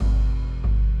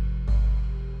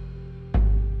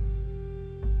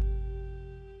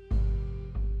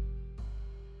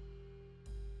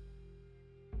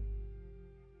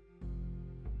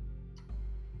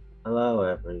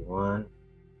everyone.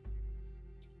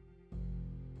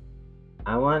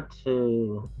 I want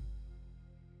to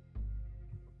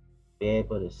be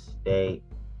able to state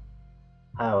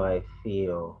how I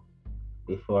feel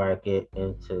before I get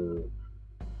into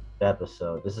the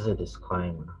episode. This is a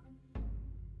disclaimer.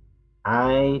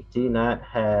 I do not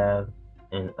have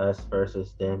an us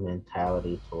versus them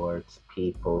mentality towards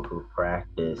people who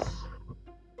practice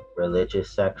religious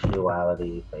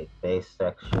sexuality, faith-based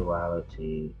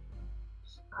sexuality,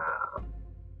 um,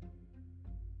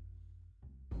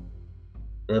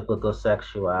 biblical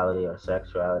sexuality, or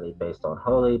sexuality based on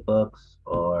holy books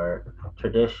or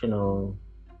traditional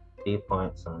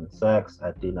viewpoints on sex.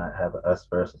 I do not have a us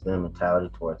versus them mentality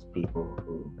towards people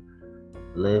who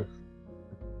live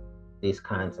these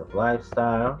kinds of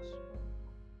lifestyles.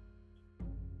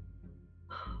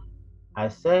 I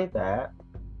say that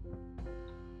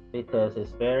because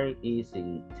it's very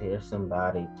easy to hear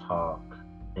somebody talk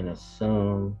and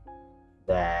assume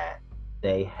that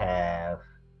they have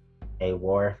a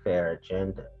warfare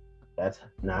agenda. That's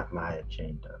not my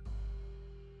agenda.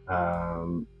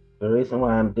 The reason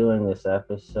why I'm doing this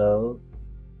episode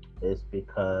is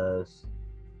because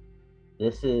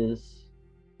this is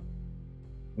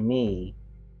me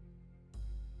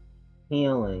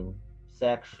healing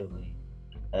sexually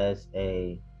as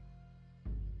a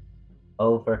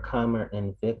overcomer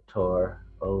and victor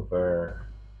over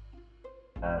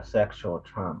sexual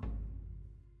trauma.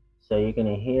 So you're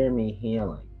gonna hear me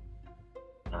healing.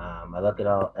 I look at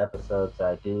all episodes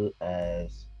I do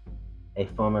as a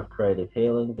form of creative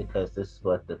healing because this is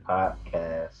what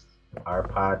our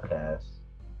podcast,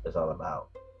 is all about.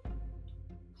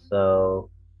 So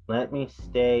let me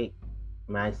state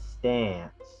my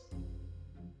stances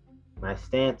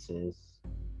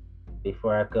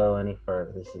before I go any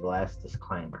further. This is the last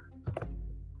disclaimer.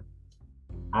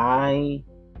 I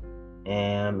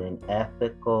am an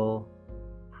ethical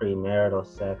premarital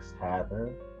sex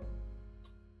haver.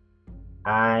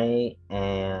 I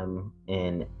am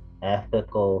an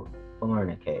ethical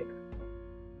fornicator.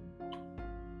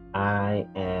 I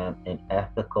am an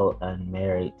ethical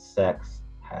unmarried sex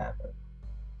haver.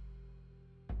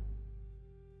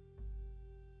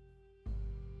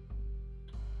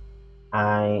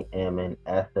 I am an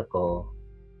ethical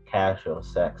casual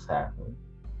sex haver.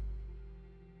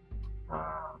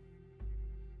 Uh,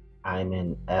 I'm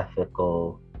an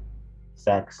ethical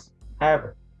sex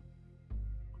haver.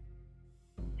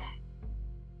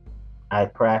 I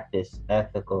practice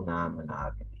ethical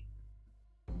non-monogamy.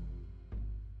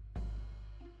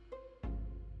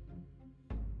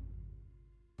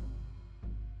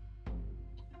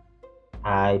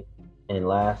 And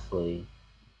lastly,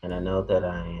 and I know that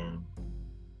I am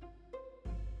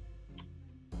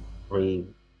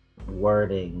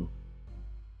rewording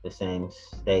the same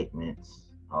statements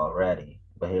already,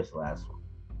 but here's the last one.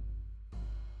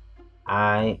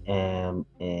 I am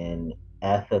an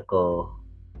ethical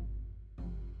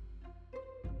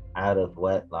out of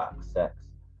wedlock sex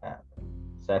haver.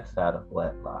 Sex out of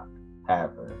wedlock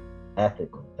haver.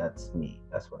 Ethically, that's me.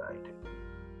 That's what I do.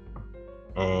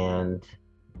 And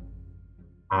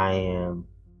I am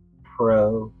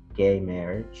pro gay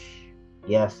marriage.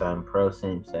 Yes, I'm pro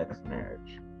same sex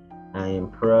marriage. I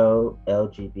am pro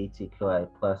LGBTQI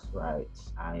plus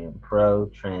rights. I am pro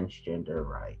transgender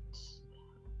rights.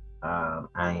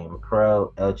 I am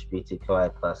pro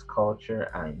LGBTQI plus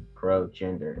culture. I am pro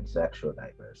gender and sexual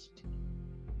diversity.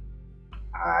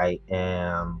 I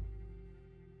am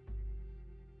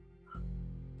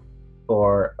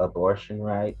for abortion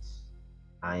rights.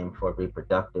 I am for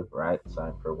reproductive rights.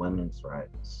 I'm for women's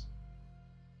rights.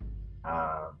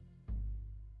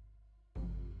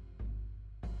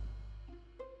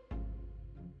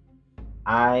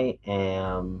 I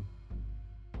am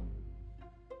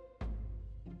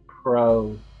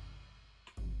pro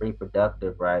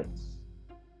reproductive rights.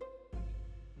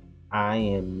 I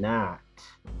am not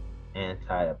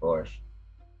anti-abortion.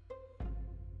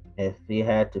 If you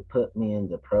had to put me in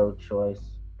the pro-choice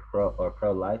or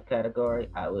pro-life category,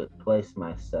 I would place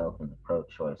myself in the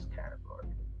pro-choice category.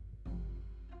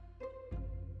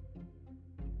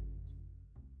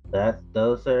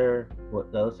 Those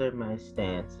are my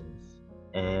stances.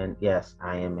 And yes,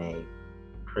 I am a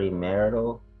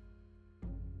premarital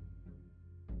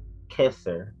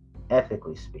kisser,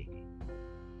 ethically speaking.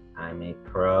 I'm a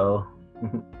pro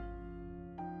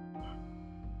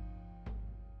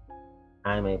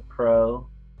I'm a pro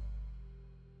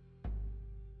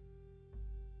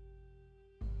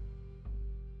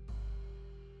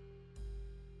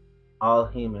all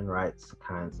human rights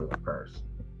kinds of person.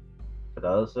 So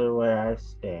those are where I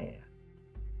stand.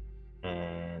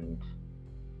 And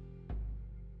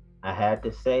I had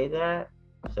to say that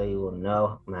so you will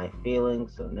know my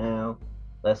feelings. So now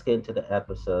let's get into the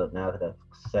episode now that I've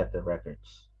set the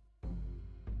records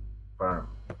firm.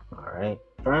 All right.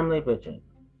 Firmly Virginia.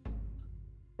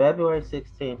 February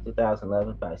 16,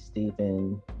 2011 by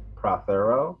Stephen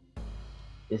Prothero.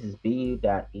 This is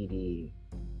bu.edu.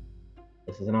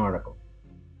 This is an article.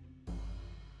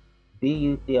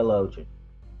 BU Theologian.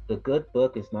 The good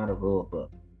book is not a rule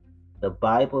book. The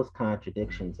Bible's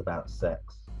contradictions about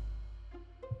sex.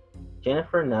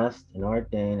 Jennifer Nust, an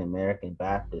ordained American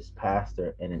Baptist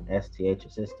pastor and an STH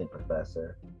assistant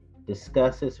professor,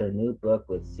 discusses her new book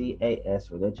with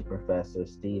CAS religion professor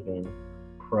Stephen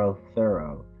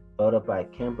Prothero, photo by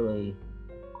Kimberly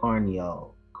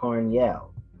Cornell.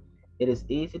 It is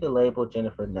easy to label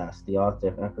Jennifer Nuss, the author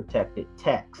of Unprotected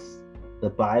Texts,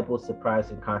 the Bible's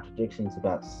surprising contradictions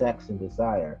about sex and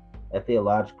desire, a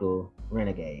theological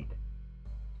renegade.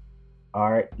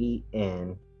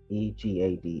 Renegade.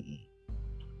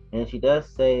 And she does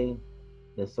say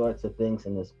the sorts of things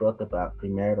in this book about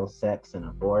premarital sex and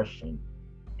abortion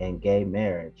and gay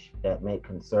marriage that make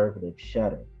conservatives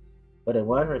shudder. But in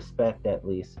one respect, at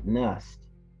least, Nust,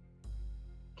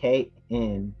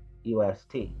 KNUST,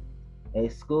 a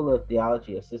School of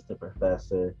Theology assistant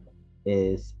professor,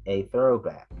 is a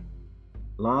throwback.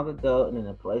 Long ago and in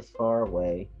a place far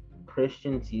away,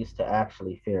 Christians used to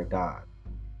actually fear God.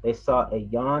 They saw a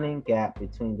yawning gap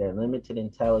between their limited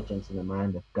intelligence and the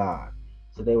mind of God,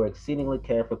 so they were exceedingly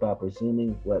careful about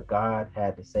presuming what God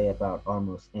had to say about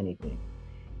almost anything.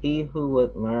 He who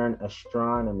would learn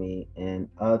astronomy and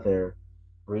other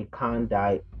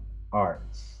recondite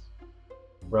arts,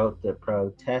 wrote the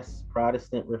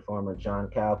Protestant reformer John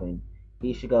Calvin,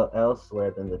 he should go elsewhere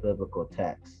than the biblical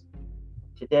text.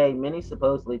 Today, many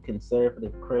supposedly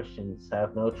conservative Christians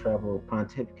have no trouble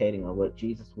pontificating on what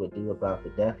Jesus would do about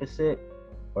the deficit,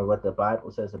 or what the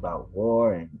Bible says about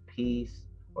war and peace,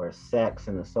 or sex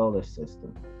in the solar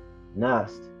system.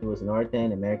 Nust, who is an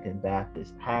ordained American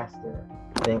Baptist pastor,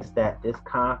 thinks that this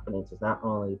confidence is not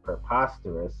only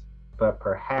preposterous, but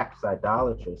perhaps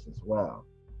idolatrous as well.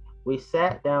 We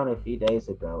sat down a few days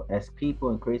ago, as people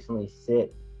increasingly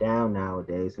sit down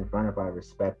nowadays in front of our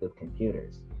respective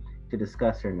computers, to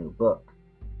discuss her new book.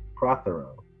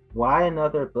 Prothero. Why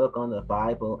another book on the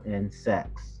Bible and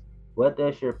sex? What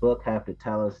does your book have to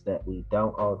tell us that we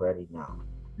don't already know?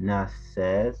 Nuss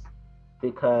says,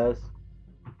 because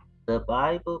the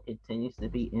Bible continues to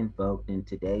be invoked in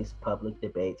today's public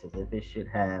debates as if it should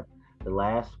have the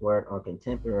last word on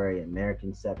contemporary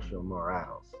American sexual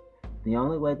morals. The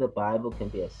only way the Bible can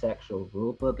be a sexual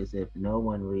rulebook is if no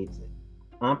one reads it.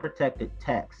 Unprotected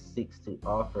Text seeks to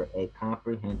offer a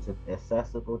comprehensive,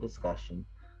 accessible discussion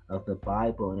of the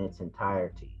Bible in its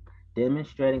entirety,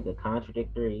 demonstrating the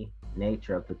contradictory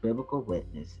nature of the biblical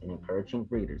witness and encouraging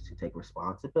readers to take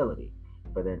responsibility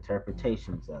for their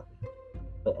interpretations of it.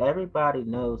 But everybody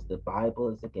knows the Bible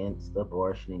is against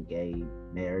abortion and gay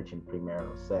marriage and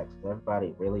premarital sex. Is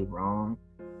everybody really wrong?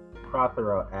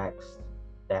 Prothero asks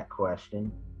that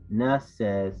question. Nuss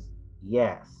says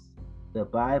yes. The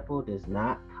Bible does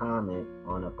not comment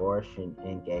on abortion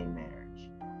and gay marriage.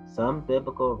 Some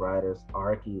biblical writers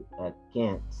argue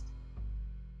against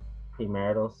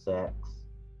premarital sex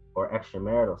or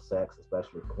extramarital sex,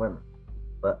 especially for women.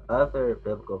 But other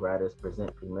biblical writers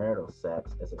present premarital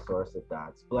sex as a source of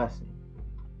God's blessing.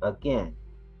 Again,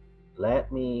 let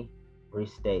me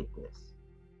restate this.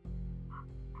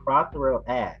 Prothero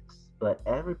asks, but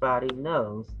everybody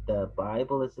knows the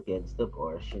Bible is against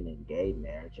abortion and gay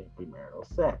marriage and premarital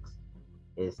sex.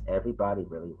 Is everybody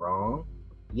really wrong?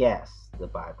 Yes, the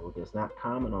Bible does not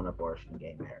comment on abortion and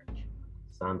gay marriage.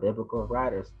 Some biblical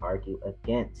writers argue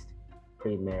against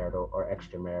premarital or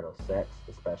extramarital sex,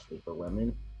 especially for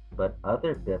women, but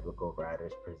other biblical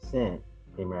writers present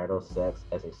premarital sex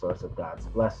as a source of God's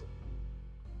blessing.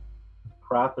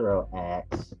 Prothero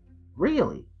asks,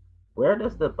 really? Where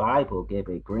does the Bible give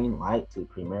a green light to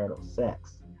premarital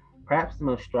sex? Perhaps the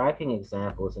most striking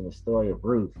example is in the story of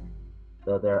Ruth,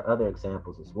 though there are other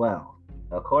examples as well.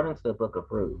 According to the book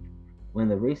of Ruth, when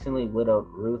the recently widowed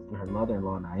Ruth and her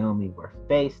mother-in-law Naomi were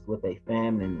faced with a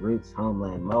famine in Ruth's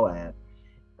homeland Moab,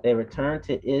 they returned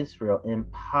to Israel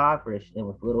impoverished and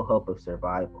with little hope of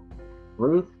survival.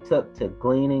 Ruth took to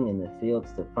gleaning in the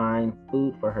fields to find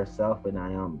food for herself and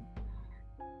Naomi.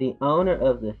 The owner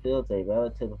of the fields, a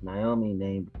relative of Naomi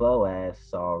named Boaz,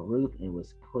 saw Ruth and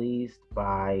was pleased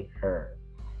by her.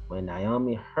 When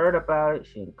Naomi heard about it,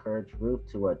 she encouraged Ruth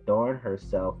to adorn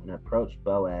herself and approached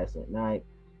Boaz at night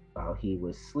while he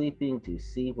was sleeping to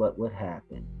see what would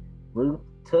happen. Ruth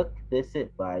took this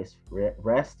advice,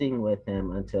 resting with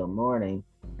him until morning,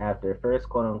 after first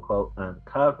quote unquote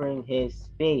uncovering his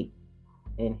feet.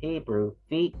 In Hebrew,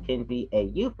 feet can be a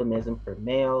euphemism for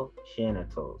male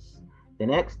genitals. The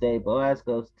next day, Boaz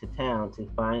goes to town to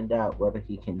find out whether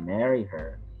he can marry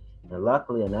her. And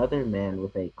luckily, another man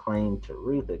with a claim to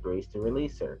Ruth agrees to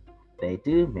release her. They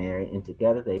do marry, and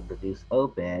together they produce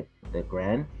Obed, the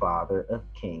grandfather of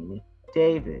King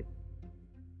David.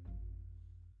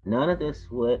 None of this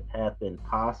would have been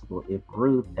possible if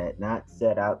Ruth had not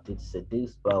set out to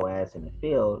seduce Boaz in the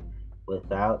field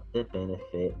without the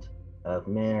benefit of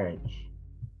marriage.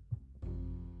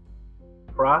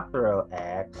 Prothero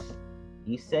asks,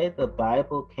 you say the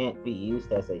Bible can't be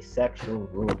used as a sexual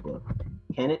rule book.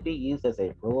 Can it be used as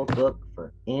a rule book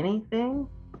for anything?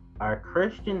 Are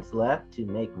Christians left to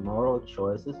make moral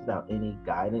choices without any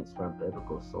guidance from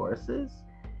biblical sources?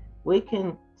 We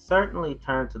can certainly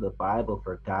turn to the Bible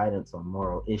for guidance on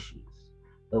moral issues,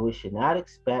 but we should not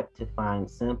expect to find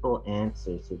simple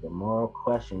answers to the moral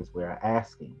questions we are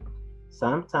asking.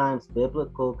 Sometimes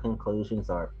biblical conclusions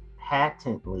are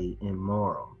patently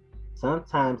immoral.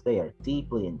 Sometimes they are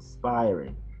deeply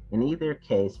inspiring. In either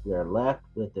case, we are left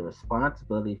with the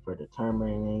responsibility for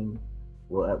determining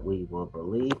what we will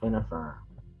believe and affirm.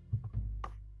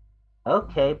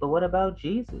 Okay, but what about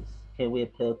Jesus? Can we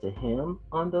appeal to him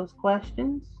on those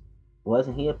questions?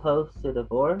 Wasn't he opposed to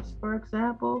divorce, for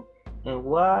example? And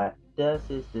what does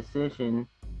his decision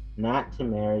not to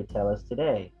marry tell us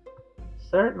today?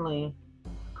 Certainly,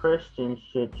 Christians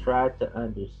should try to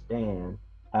understand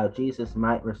how Jesus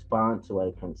might respond to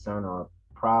a concern or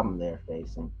problem they're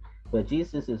facing. But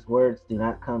Jesus' words do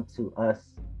not come to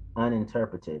us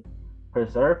uninterpreted.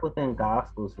 Preserved within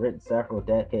Gospels written several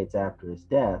decades after his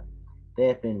death, they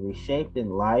have been reshaped in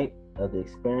light of the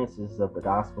experiences of the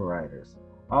Gospel writers.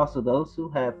 Also, those who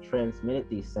have transmitted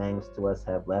these sayings to us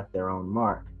have left their own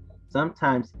mark,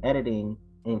 sometimes editing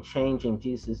and changing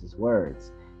Jesus'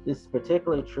 words. This is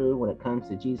particularly true when it comes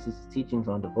to Jesus' teachings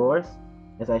on divorce.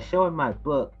 As I show in my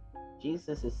book,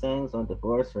 Jesus' sayings on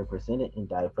divorce were presented in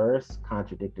diverse,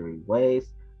 contradictory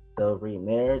ways, though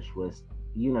remarriage was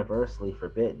universally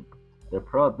forbidden. The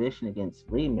prohibition against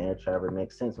remarriage, however,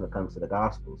 makes sense when it comes to the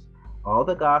Gospels. All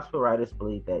the Gospel writers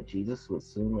believed that Jesus would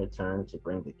soon return to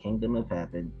bring the kingdom of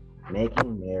heaven,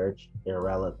 making marriage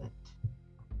irrelevant.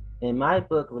 In my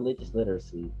book, Religious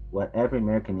Literacy, What Every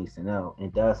American Needs to Know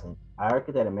and Doesn't, I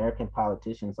argue that American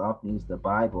politicians often use the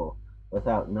Bible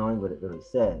without knowing what it really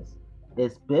says.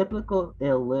 Is biblical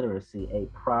illiteracy a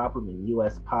problem in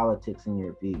U.S. politics in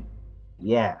your view?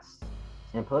 Yes.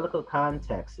 In political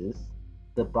contexts,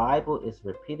 the Bible is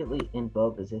repeatedly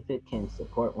invoked as if it can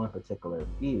support one particular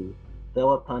view,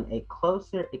 though upon a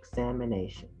closer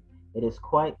examination, it is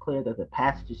quite clear that the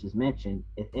passages mentioned,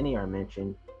 if any are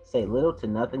mentioned, say little to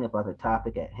nothing about the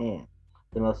topic at hand.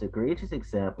 The most egregious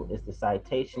example is the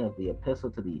citation of the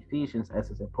Epistle to the Ephesians as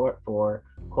a support for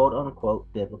quote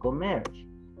unquote biblical marriage,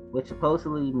 which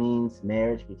supposedly means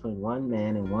marriage between one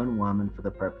man and one woman for the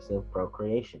purpose of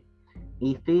procreation.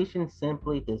 Ephesians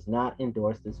simply does not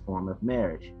endorse this form of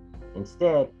marriage.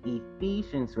 Instead,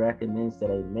 Ephesians recommends that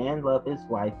a man love his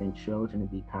wife and children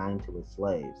and be kind to his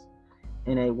slaves.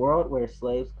 In a world where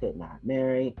slaves could not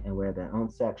marry and where their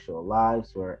own sexual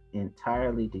lives were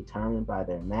entirely determined by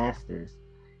their masters,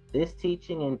 this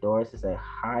teaching endorses a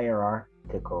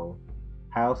hierarchical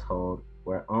household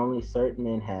where only certain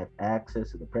men have access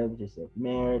to the privileges of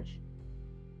marriage,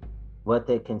 what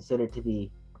they consider to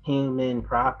be human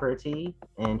property,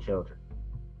 and children.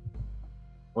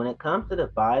 When it comes to the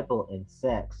Bible and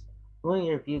sex, who in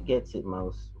your view gets it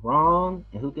most wrong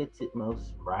and who gets it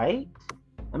most right?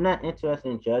 I'm not interested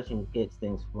in judging who gets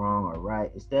things wrong or right.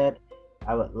 Instead,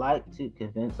 I would like to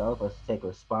convince all of us to take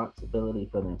responsibility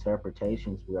for the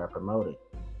interpretations we are promoting.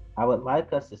 I would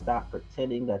like us to stop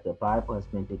pretending that the Bible has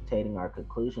been dictating our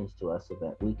conclusions to us so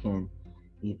that we can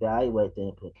evaluate the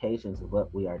implications of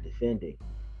what we are defending.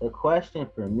 The question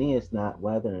for me is not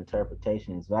whether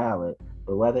interpretation is valid,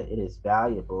 but whether it is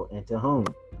valuable and to whom.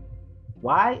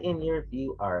 Why, in your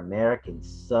view, are Americans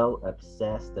so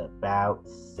obsessed about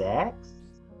sex?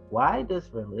 Why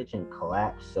does religion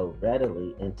collapse so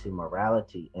readily into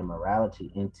morality and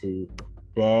morality into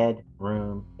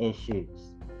bedroom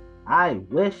issues? I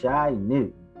wish I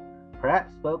knew.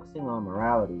 Perhaps focusing on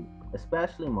morality,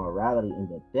 especially morality in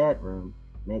the bedroom,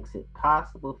 makes it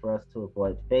possible for us to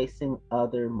avoid facing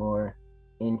other more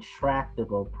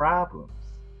intractable problems.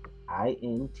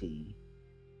 INTRACTABLE.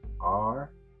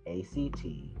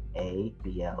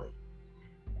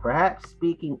 Perhaps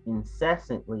speaking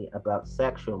incessantly about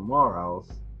sexual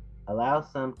morals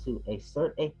allows some to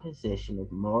assert a position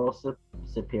of moral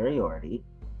superiority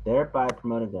thereby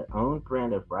promoting their own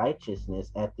brand of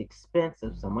righteousness at the expense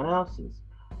of someone else's.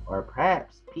 Or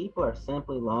perhaps people are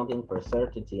simply longing for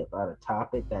certainty about a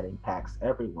topic that impacts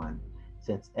everyone,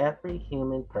 since every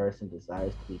human person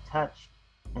desires to be touched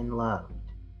and loved.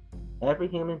 Every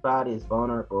human body is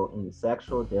vulnerable, and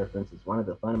sexual difference is one of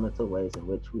the fundamental ways in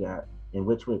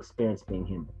which we experience being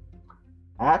human.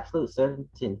 Absolute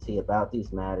certainty about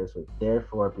these matters would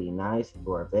therefore be nice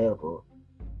or available,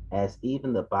 as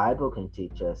even the Bible can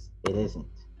teach us it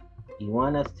isn't. You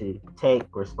want us to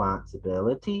take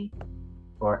responsibility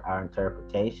for our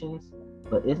interpretations,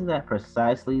 but isn't that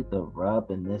precisely the rub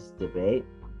in this debate?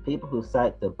 People who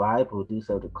cite the Bible do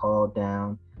so to call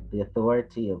down the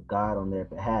authority of God on their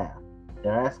behalf.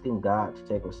 They're asking God to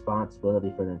take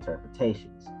responsibility for the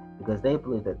interpretations because they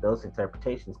believe that those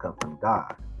interpretations come from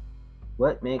God.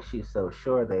 What makes you so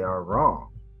sure they are wrong?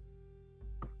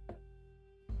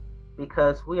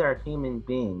 Because we are human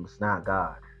beings, not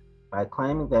God. By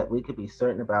claiming that we could be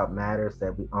certain about matters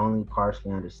that we only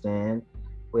partially understand,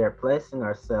 we are placing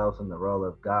ourselves in the role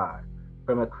of God.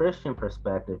 From a Christian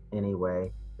perspective,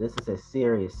 anyway, this is a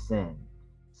serious sin.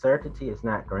 Certainty is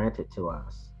not granted to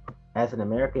us. As an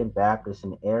American Baptist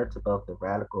and heir to both the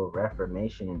radical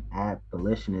Reformation and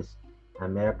abolitionist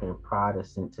American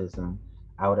Protestantism,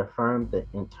 I would affirm the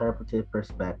interpretive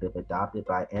perspective adopted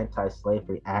by anti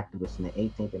slavery activists in the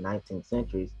 18th and 19th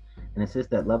centuries and insist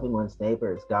that loving one's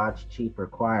neighbor is God's chief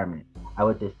requirement. I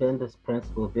would defend this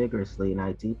principle vigorously, and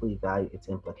I deeply value its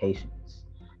implications.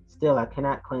 Still, I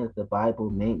cannot claim that the Bible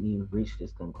made me reach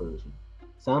this conclusion.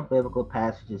 Some biblical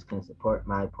passages can support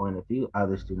my point of view,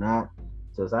 others do not.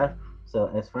 So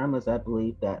as firm as I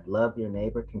believe that love your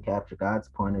neighbor can capture God's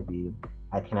point of view,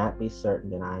 I cannot be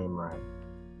certain that I am right.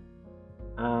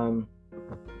 Um,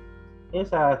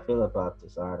 Here's how I feel about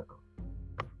this article.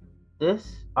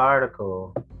 This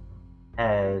article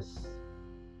has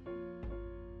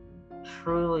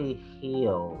truly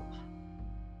healed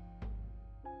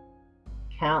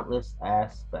countless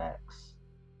aspects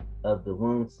of the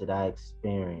wounds that I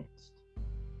experienced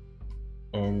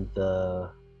in the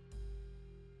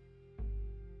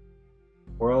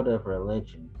world of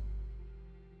religion,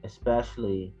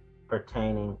 especially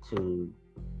pertaining to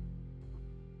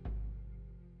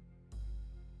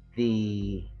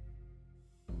the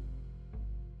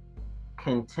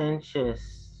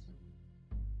contentious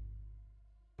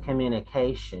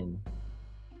communication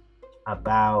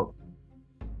about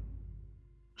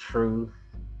truth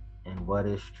and what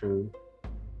is truth,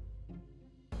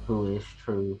 who is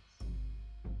truth.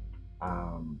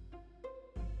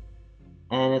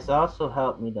 And it's also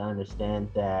helped me to understand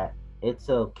that it's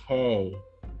okay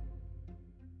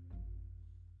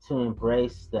to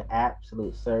embrace the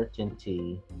absolute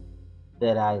certainty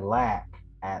that I lack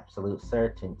absolute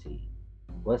certainty.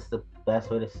 What's the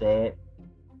best way to say it?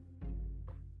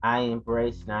 I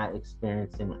embrace not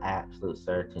experiencing absolute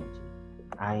certainty.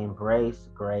 I embrace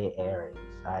gray areas.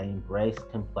 I embrace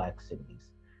complexities.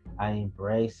 I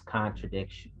embrace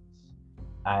contradictions.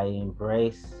 I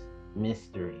embrace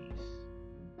mysteries.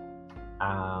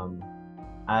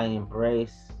 I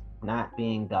embrace not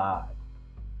being God.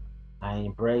 I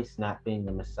embrace not being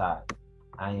the Messiah.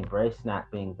 I embrace not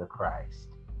being the Christ.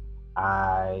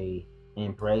 I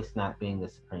embrace not being the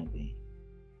Supreme Being.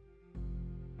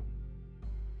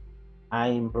 I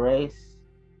embrace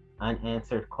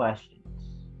unanswered questions.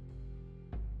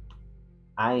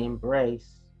 I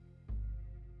embrace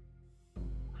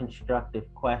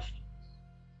constructive questions.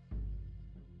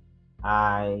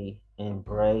 I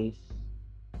embrace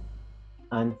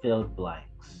unfilled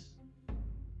blanks.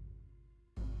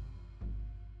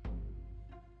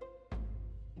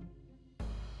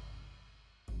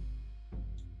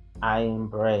 I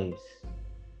embrace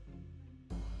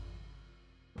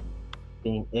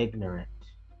being ignorant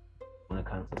when it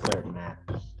comes to certain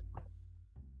matters.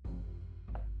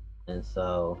 And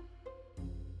so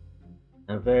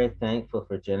I'm very thankful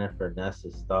for Jennifer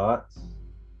Nuss's thoughts.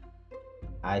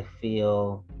 I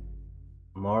feel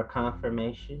more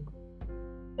confirmation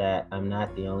that I'm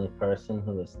not the only person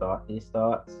who has thought these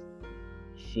thoughts.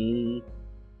 She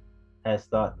has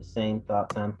thought the same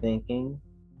thoughts I'm thinking.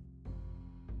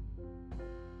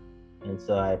 And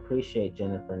so I appreciate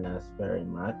Jennifer Nuss very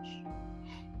much.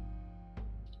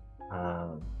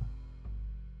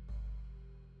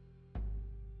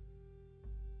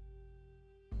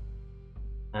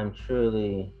 I'm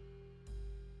truly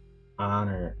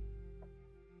honored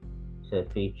to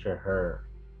feature her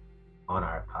on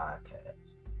our podcast.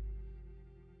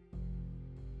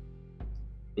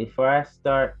 Before I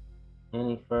start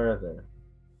any further,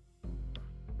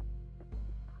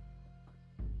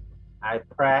 I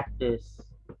practice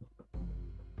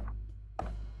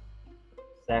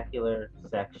secular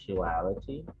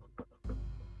sexuality.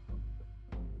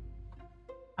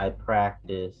 I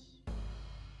practice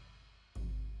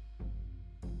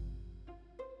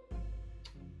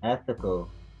ethical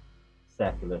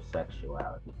secular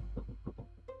sexuality.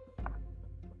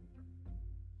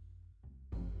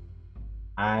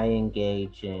 I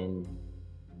engage in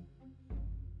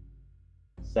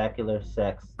secular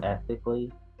sex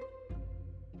ethically.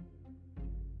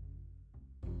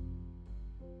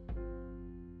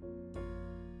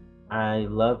 I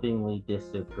lovingly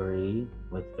disagree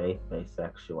with faith-based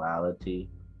sexuality.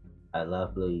 I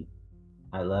lovely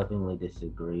I lovingly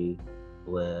disagree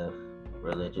with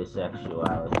religious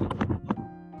sexuality.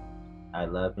 I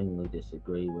lovingly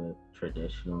disagree with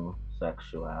traditional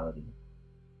sexuality.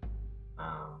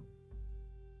 Um,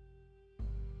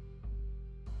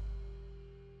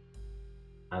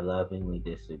 I lovingly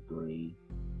disagree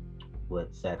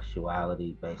with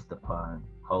sexuality based upon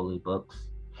holy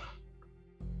books.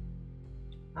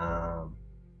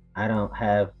 I don't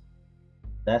have,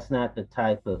 that's not the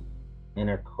type of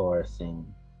intercoursing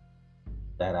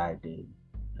that I do.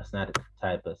 That's not the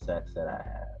type of sex that I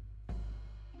have.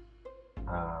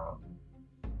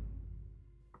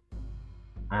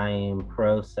 I am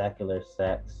pro secular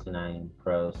sex and I am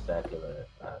pro secular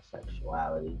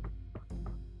sexuality.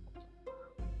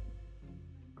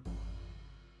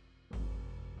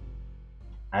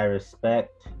 I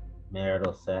respect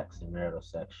marital sex and marital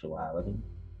sexuality,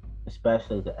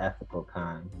 especially the ethical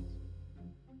kinds.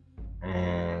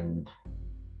 And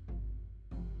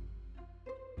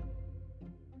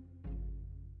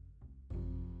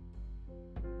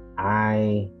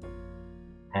I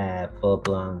have full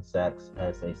blown sex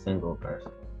as a single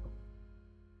person.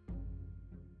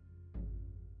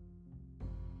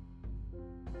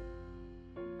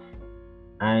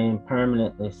 I am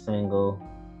permanently single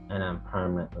and I'm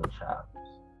permanently childless.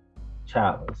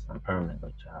 Childless. I'm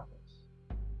permanently childless.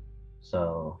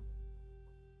 So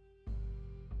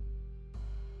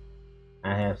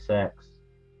I have sex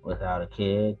without a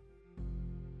kid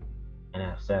and I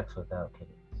have sex without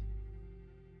kids.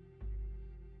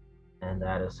 And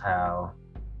that is how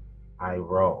I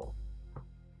roll.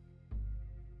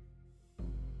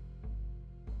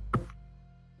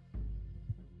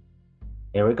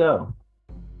 Here we go.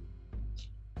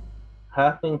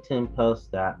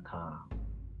 HuffingtonPost.com.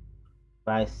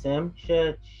 By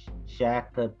Simcha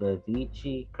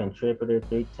Shakabavici, contributor,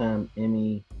 three-time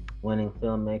Emmy-winning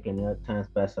filmmaker, New York Times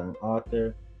bestselling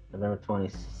author, November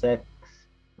 26,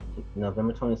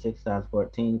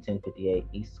 2014, 10:58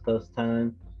 East Coast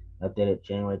time, updated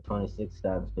January 26,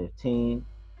 2015.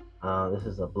 This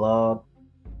is a blog,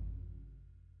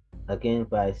 again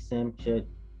by Simcha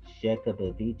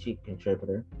Shakabavici,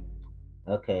 contributor.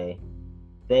 Okay.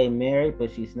 They married,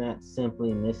 but she's not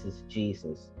simply Mrs.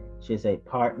 Jesus. She's a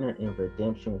partner in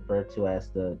redemption, referred to as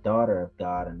the daughter of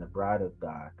God and the bride of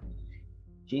God.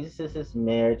 Jesus'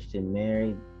 marriage to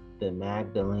Mary the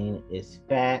Magdalene is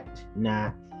fact,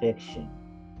 not fiction.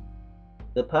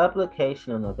 The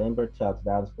publication on November 12,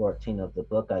 2014 of the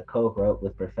book I co-wrote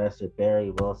with Professor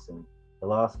Barry Wilson, The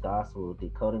Lost Gospel,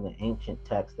 Decoding the Ancient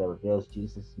Text that Reveals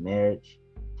Jesus' Marriage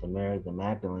to Mary the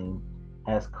Magdalene,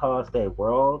 has caused a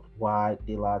worldwide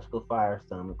theological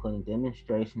firestorm, including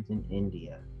demonstrations in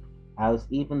India. I was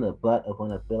even the butt of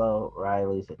one of Bill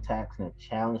O'Reilly's attacks and have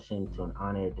challenged him to an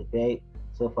on-air debate.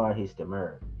 So far, he's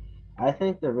demurred. I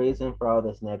think the reason for all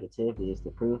this negativity is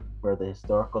the proof for the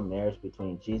historical marriage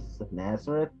between Jesus of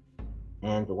Nazareth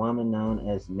and the woman known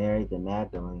as Mary the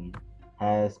Magdalene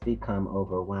has become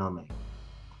overwhelming.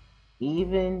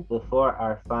 Even before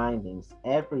our findings,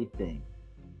 everything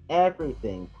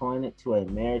pointed to a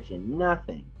marriage and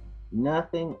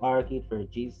nothing argued for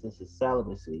Jesus'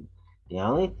 celibacy. The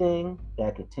only thing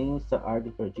that continues to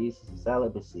argue for Jesus'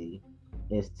 celibacy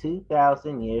is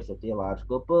 2,000 years of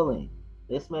theological bullying.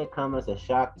 This may come as a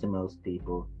shock to most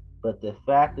people, but the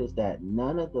fact is that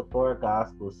none of the four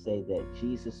Gospels say that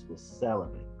Jesus was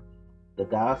celibate. The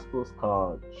Gospels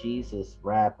call Jesus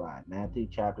Rabbi, Matthew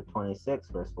chapter 26,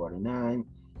 verse 49,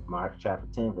 Mark chapter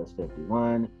 10, verse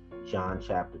 51, John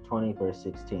chapter 20, verse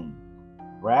 16.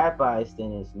 Rabbis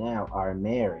then as now are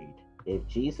married. If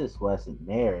Jesus wasn't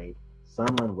married,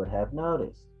 someone would have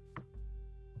noticed.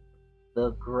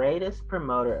 The greatest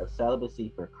promoter of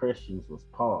celibacy for Christians was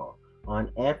Paul.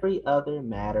 On every other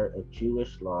matter of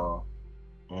Jewish law,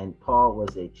 and Paul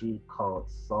was a Jew called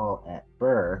Saul at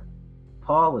birth,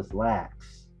 Paul was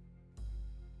lax.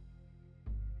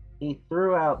 He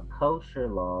threw out kosher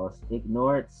laws,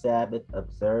 ignored Sabbath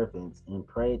observance, and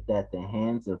prayed that the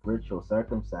hands of ritual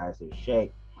circumcisers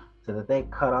shake so that they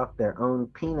cut off their own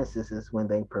penises when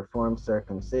they performed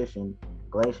circumcision,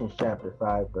 Galatians chapter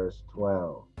 5, verse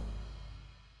 12.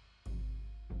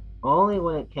 Only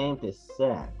when it came to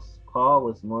sex, Paul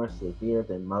was more severe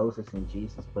than Moses and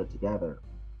Jesus put together.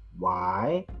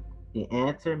 Why? The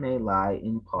answer may lie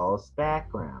in Paul's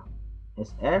background.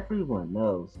 As everyone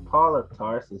knows, Paul of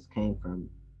Tarsus came from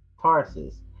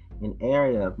Tarsus, an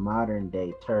area of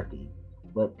modern-day Turkey.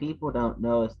 What people don't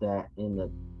know is that in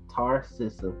the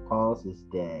Tarsus of Paul's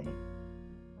day,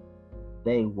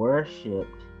 they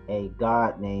worshipped a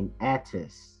god named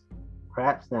Attis.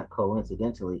 Perhaps not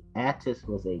coincidentally, Attis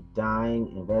was a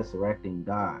dying and resurrecting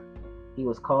god. He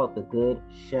was called the Good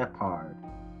Shepherd,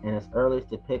 and his earliest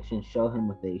depictions show him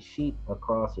with a sheep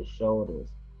across his shoulders.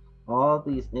 All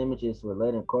these images were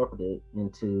later incorporated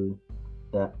into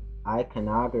the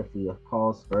iconography of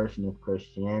Paul's version of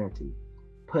Christianity.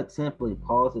 Put simply,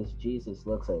 Paul's Jesus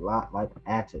looks a lot like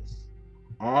Attis.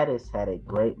 Attis had a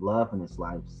great love in his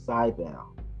life,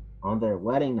 Cybele. On their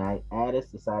wedding night,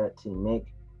 Attis decided to make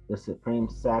the supreme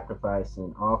sacrifice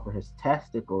and offer his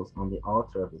testicles on the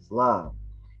altar of his love.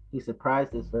 He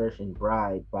surprised his virgin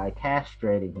bride by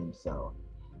castrating himself.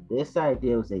 This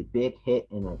idea was a big hit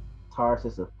in the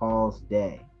Tarsus of Paul's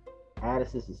day.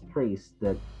 Attis's priests,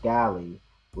 the Galli,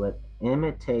 would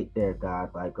imitate their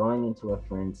god by going into a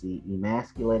frenzy,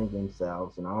 emasculating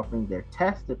themselves, and offering their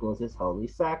testicles as holy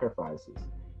sacrifices.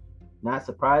 Not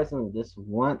surprisingly, this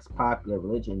once popular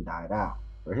religion died out.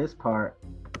 For his part,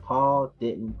 Paul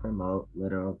didn't promote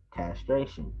literal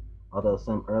castration, although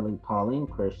some early Pauline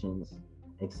Christians,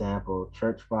 example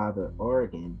Church Father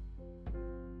Origen,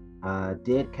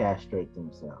 did castrate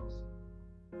themselves.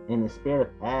 In the spirit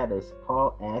of Attis,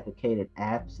 Paul advocated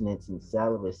abstinence and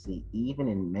celibacy even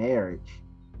in marriage.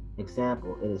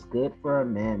 Example, it is good for a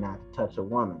man not to touch a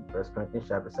woman. 1 Corinthians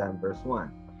chapter 7, verse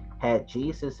 1. Had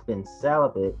Jesus been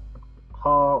celibate,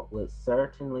 Paul would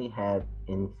certainly have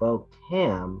invoked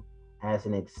him as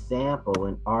an example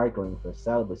when arguing for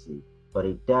celibacy, but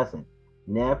he doesn't.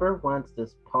 Never once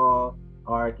does Paul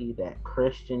argue that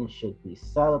Christians should be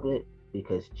celibate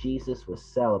because Jesus was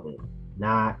celibate.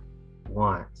 Not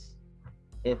once.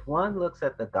 If one looks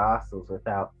at the Gospels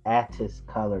without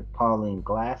Attis-colored Pauline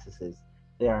glasses,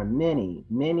 there are many,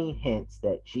 many hints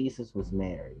that Jesus was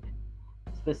married.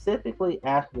 Specifically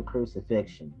after the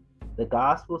crucifixion, the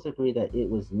Gospels agree that it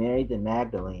was Mary the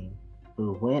Magdalene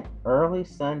who went early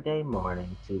Sunday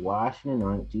morning to wash and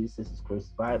anoint Jesus'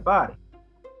 crucified body.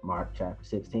 Mark chapter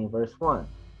 16, verse 1.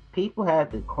 People have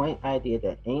the quaint idea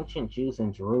that ancient Jews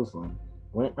in Jerusalem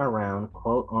went around,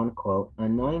 quote unquote,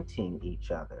 anointing each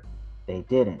other. They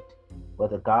didn't.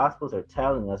 What the Gospels are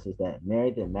telling us is that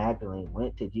Mary the Magdalene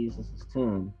went to Jesus'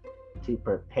 tomb to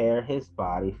prepare his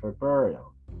body for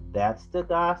burial. That's the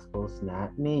Gospels,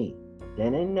 not me.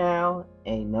 Then and now,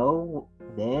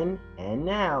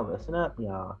 listen up,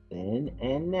 y'all. Then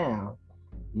and now,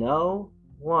 no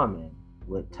woman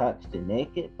would touch the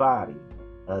naked body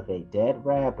of a dead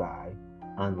rabbi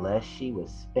unless she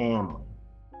was family.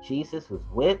 Jesus was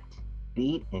whipped,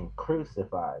 beat, and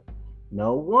crucified.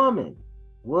 No woman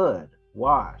would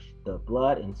wash the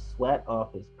blood and sweat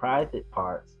off his private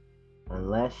parts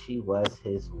unless she was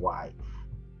his wife.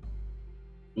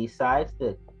 Besides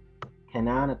the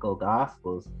canonical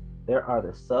Gospels, there are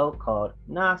the so-called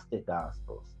Gnostic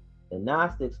Gospels. The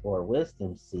Gnostics, or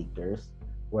wisdom seekers,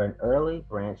 were an early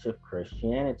branch of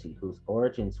Christianity whose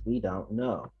origins we don't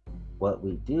know. What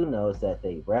we do know is that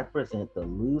they represent the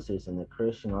losers in the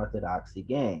Christian orthodoxy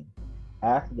game.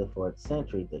 After the 4th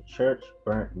century, the church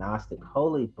burnt Gnostic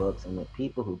holy books and the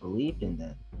people who believed in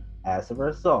them. As a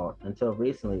result, until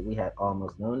recently, we had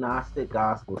almost no Gnostic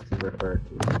Gospels to refer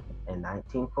to. In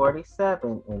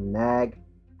 1947, in Nag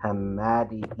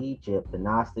Hammadi, Egypt, the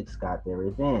Gnostics got their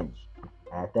revenge.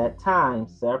 At that time,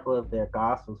 several of their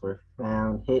Gospels were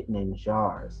found hidden in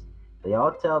jars. They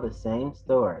all tell the same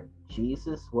story.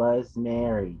 Jesus was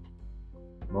married.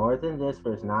 More than this,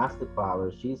 for his Gnostic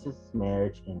followers, Jesus'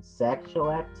 marriage and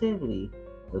sexual activity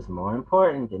was more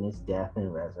important than his death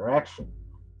and resurrection.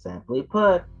 Simply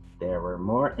put,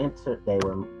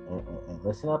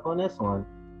 listen up on this one.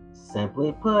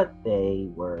 Simply put, they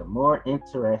were more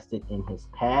interested in his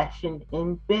passion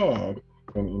in bed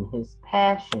than in his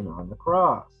passion on the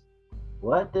cross.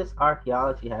 What does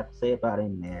archaeology have to say about a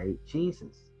married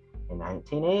Jesus? In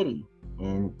 1980,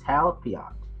 in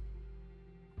Talpiot,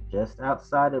 just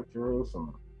outside of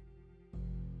Jerusalem,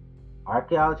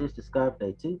 archaeologists discovered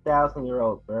a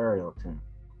 2,000-year-old burial tomb.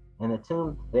 In the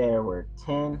tomb, there were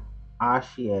 10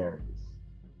 ossuaries.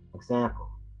 Example,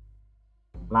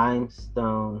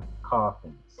 limestone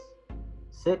coffins.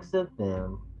 6 of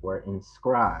them were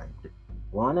inscribed.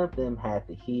 One of them had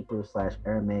the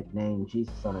Hebrew/Aramaic name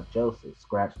Jesus, son of Joseph,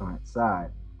 scratched on its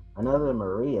side. another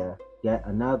Maria, yet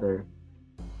another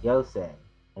Jose,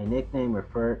 a nickname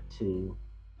referred to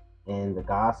in the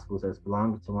Gospels as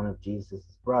belonging to one of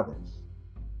Jesus' brothers.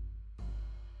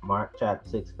 Mark chapter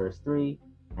 6, verse 3,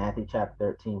 Matthew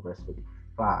chapter 13, verse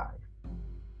 55.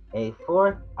 A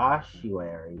fourth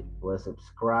ossuary was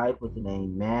subscribed with the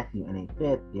name Matthew, and a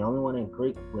fifth, the only one in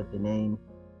Greek, with the name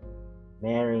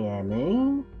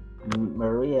Mariamen,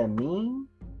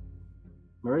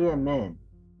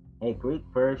 a Greek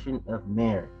version of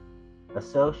Mary,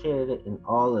 associated in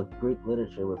all of Greek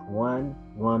literature with one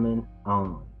woman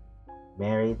only,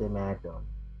 Mary the Magdalene.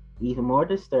 Even more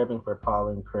disturbing for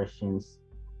Pauline Christians,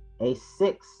 a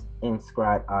sixth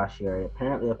inscribed ossuary,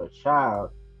 apparently of a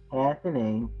child, had the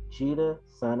name Judah,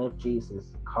 son of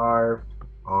Jesus, carved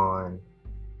on it.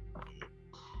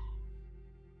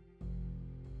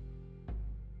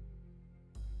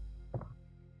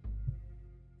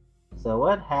 So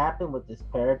what happened with this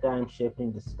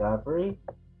paradigm-shifting discovery?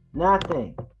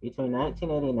 Nothing. Between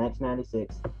 1980 and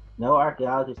 1996, no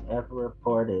archaeologist ever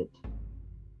reported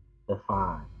the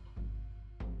find.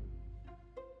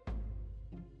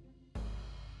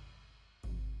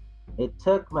 It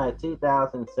took my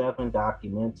 2007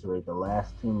 documentary, The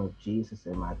Last Tomb of Jesus,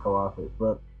 and my co-authored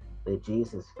book, The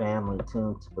Jesus Family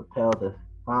Tomb, to propel the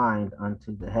find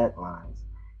onto the headlines.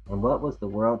 And what was the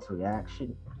world's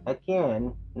reaction?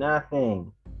 Again,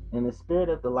 nothing. In the spirit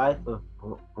of the life of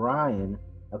Brian,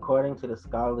 according to the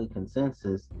scholarly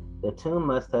consensus, the tomb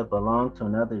must have belonged to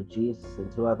another Jesus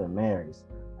and two other Marys.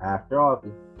 After all,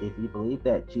 if you believe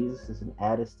that Jesus is an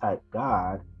Attis-type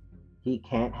God, he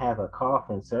can't have a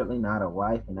coffin, certainly not a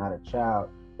wife and not a child,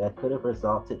 that could have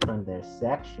resulted from their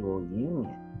sexual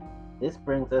union. This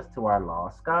brings us to our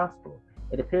lost gospel.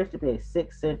 It appears to be a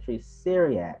 6th century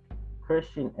Syriac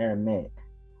Christian Aramaic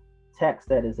text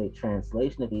that is a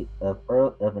translation of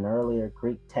an earlier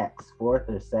Greek text, 4th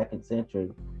or 2nd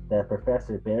century, that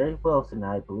Professor Barry Wilson,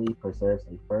 I believe, preserves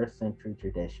a 1st century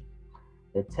tradition.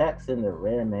 The text in the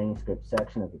rare manuscript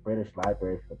section of the British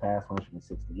Library for the past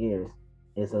 160 years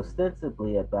is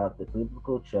ostensibly about the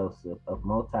biblical Joseph of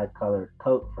multicolored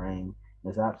coat frame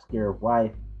and his obscure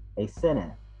wife,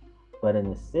 Asenath. But in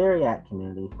the Syriac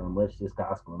community from which this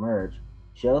gospel emerged,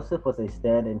 Joseph was a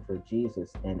stand-in for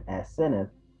Jesus, and Asenath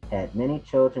had many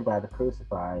children by the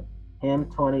crucified, him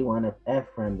 21 of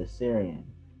Ephraim the Syrian.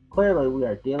 Clearly, we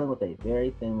are dealing with a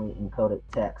very thinly encoded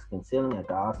text concealing a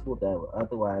gospel that would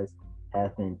otherwise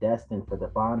have been destined for the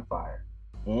bonfire.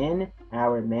 In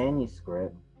our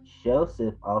manuscript,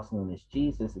 Joseph, also known as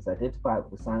Jesus, is identified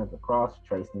with the sign of the cross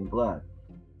traced in blood.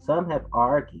 Some have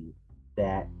argued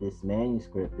that this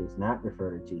manuscript does not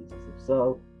refer to Jesus. If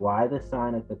so, why the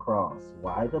sign of the cross?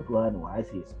 Why the blood? And why is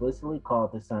he explicitly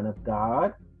called the Son of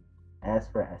God? As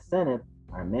for Asenath,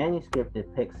 our manuscript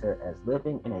depicts her as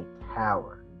living in a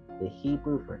tower. The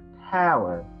Hebrew for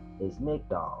tower is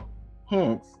Migdal,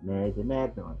 hence Mary the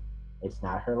Magdalene. It's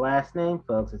not her last name,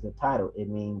 folks, it's a title. It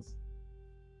means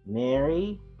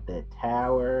Mary the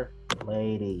Tower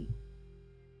Lady.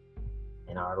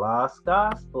 In our lost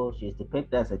gospel, she is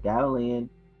depicted as a Galilean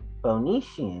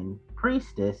Phoenician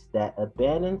priestess that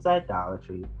abandons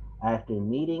idolatry after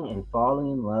meeting and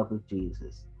falling in love with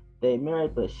Jesus. They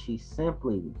married, but she's not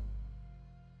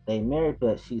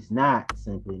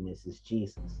simply Mrs.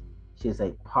 Jesus. She is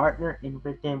a partner in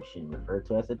redemption, referred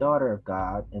to as the daughter of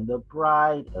God and the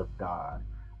bride of God.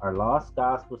 Our lost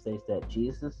gospel states that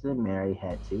Jesus and Mary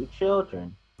had 2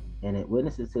 children, and it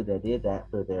witnesses to the idea that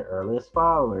for their earliest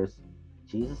followers,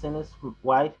 Jesus and his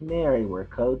wife Mary were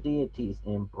co-deities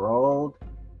embroiled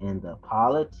in the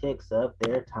politics of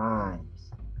their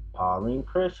times. Pauline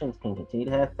Christians can continue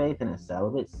to have faith in a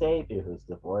celibate Savior who's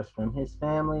divorced from his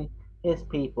family, his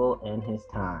people, and his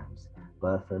times.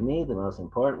 But for me, the most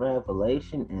important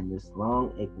revelation in this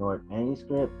long ignored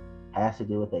manuscript has to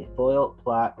do with a foiled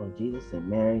plot on Jesus and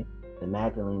Mary the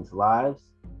Magdalene's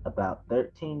lives about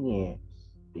 13 years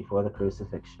before the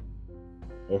crucifixion.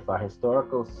 If our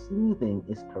historical sleuthing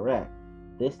is correct,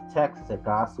 this text is a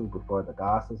gospel before the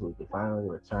Gospels. We could finally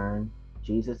return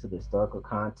Jesus to the historical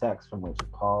context from which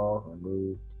Paul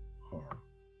removed him.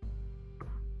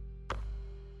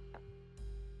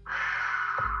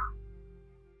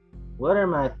 What are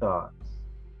my thoughts?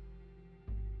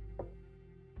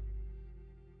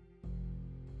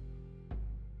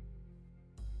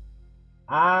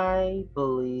 I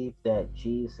believe that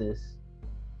Jesus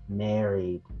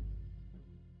married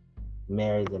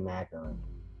Mary the Magdalene.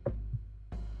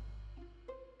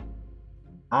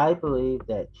 I believe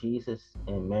that Jesus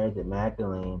and Mary the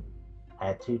Magdalene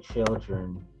had 2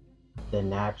 children the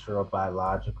natural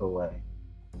biological way.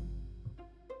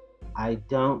 I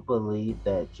don't believe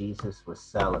that Jesus was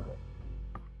celibate.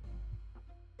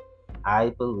 I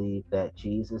believe that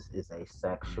Jesus is a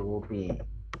sexual being.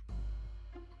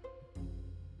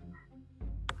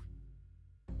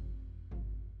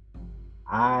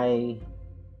 I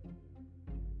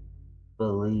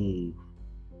believe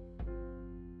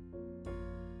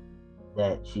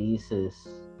that Jesus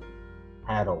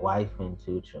had a wife and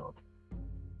 2 children.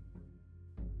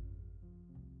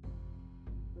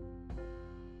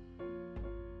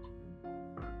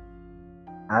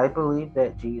 I believe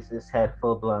that Jesus had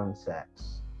full blown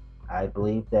sex. I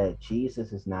believe that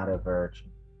Jesus is not a virgin.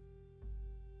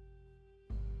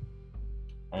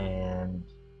 And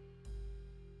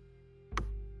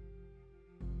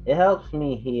it helps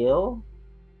me heal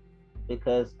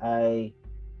because I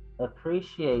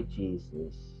appreciate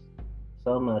Jesus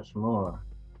so much more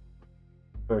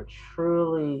for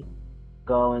truly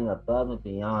going above and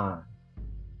beyond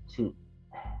to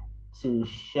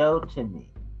show to me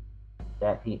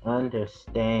that he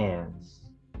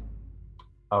understands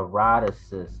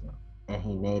eroticism and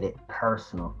he made it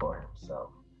personal for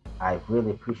himself. I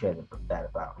really appreciated that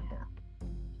about him.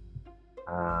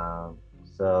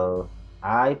 So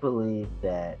I believe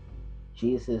that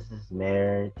Jesus'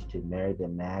 marriage to Mary the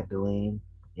Magdalene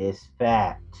is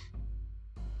fact,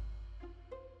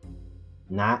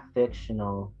 not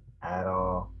fictional at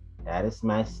all. That is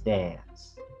my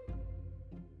stance.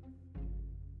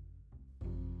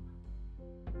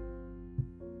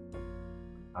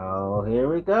 Oh, here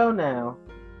we go now.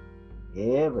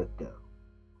 Here we go.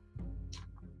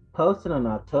 Posted on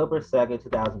October 2nd,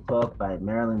 2012 by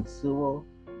Marilyn Sewell,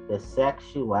 The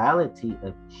Sexuality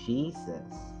of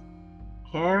Jesus.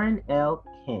 Karen L.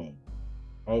 King,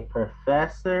 a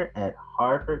professor at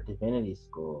Harvard Divinity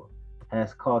School,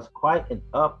 has caused quite an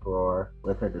uproar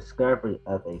with her discovery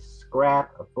of a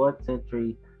scrap of 4th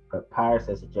century papyrus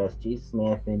that suggests Jesus may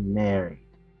have been married.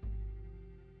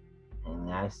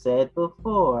 And I said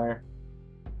before,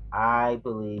 I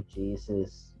believe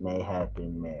Jesus may have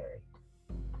been married.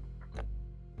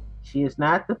 She is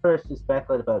not the first to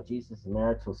speculate about Jesus'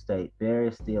 marital state.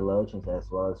 Various theologians,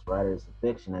 as well as writers of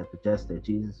fiction, have suggested that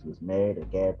Jesus was married or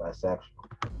gay or bisexual.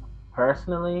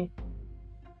 Personally,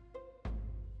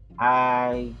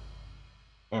 I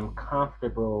am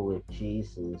comfortable with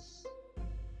Jesus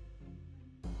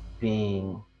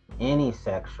being any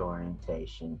sexual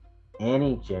orientation,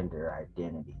 any gender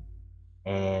identity,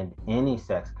 and any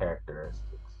sex characteristics.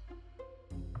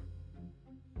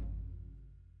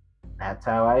 That's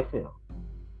how I feel.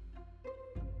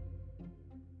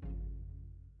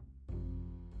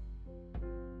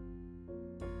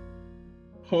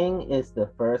 King is the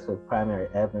first with primary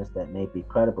evidence that may be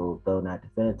credible, though not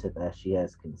definitive, as she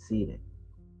has conceded.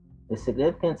 The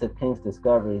significance of King's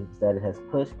discovery is that it has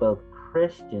pushed both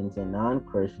Christians and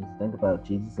non-Christians to think about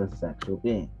Jesus as a sexual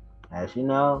being. As you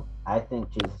know, I think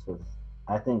Jesus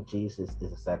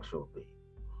is a sexual being.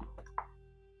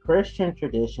 Christian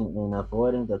tradition, in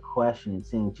avoiding the question and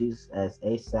seeing Jesus as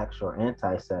asexual or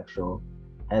anti-sexual,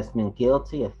 has been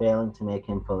guilty of failing to make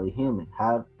him fully human.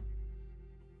 How?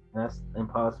 That's and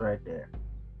pause right there.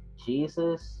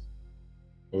 Jesus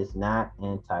is not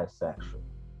anti-sexual.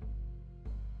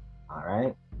 All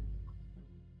right.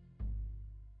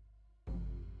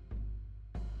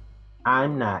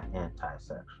 I'm not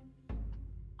anti-sexual.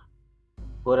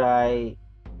 Would I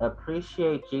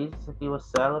appreciate Jesus if he was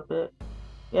celibate?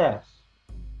 Yes.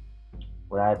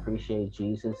 Would I appreciate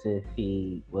Jesus if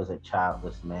he was a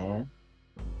childless man?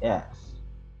 Yes.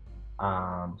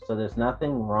 So there's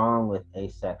nothing wrong with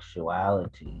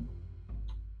asexuality.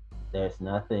 There's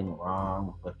nothing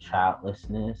wrong with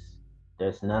childlessness.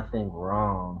 There's nothing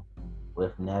wrong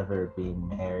with never being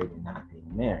married and not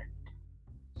being married.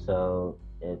 So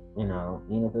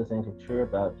even if those things are true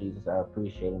about Jesus, I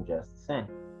appreciate him just the same.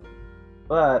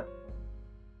 But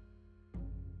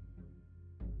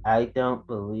I don't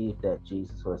believe that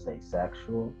Jesus was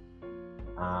asexual.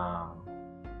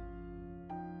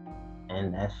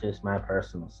 And that's just my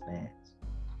personal stance.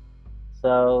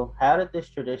 So, how did this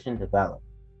tradition develop?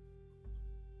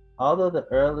 Although the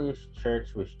earliest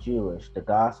church was Jewish, the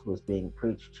gospel was being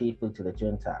preached chiefly to the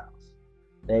Gentiles.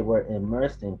 They were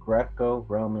immersed in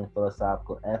Greco-Roman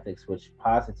philosophical ethics which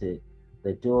posited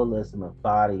the dualism of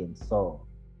body and soul.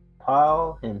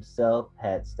 Paul himself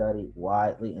had studied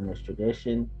widely in this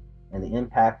tradition, and the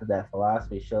impact of that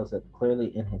philosophy shows up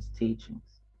clearly in his teachings.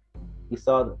 He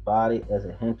saw the body as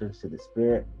a hindrance to the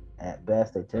spirit, at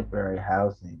best a temporary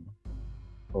housing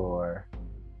for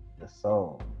the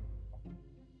soul.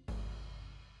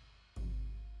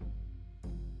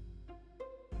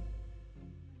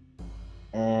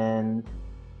 And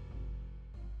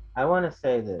I want to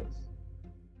say this.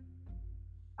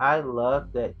 I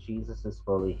love that Jesus is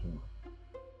fully human.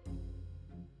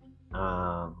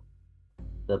 Um,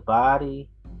 the body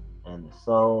and the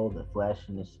soul, the flesh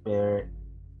and the spirit,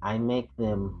 I make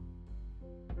them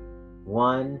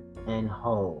one and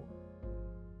whole.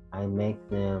 I make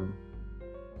them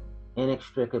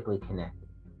inextricably connected.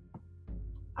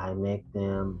 I make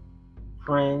them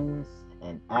friends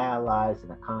and allies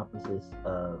and accomplices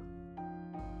of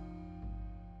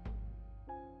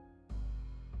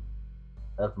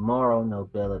moral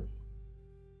nobility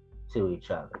to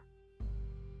each other.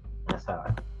 That's how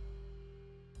I.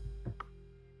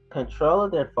 Control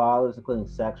of their fathers, including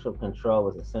sexual control,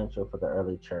 was essential for the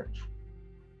early church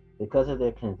because of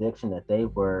their conviction that they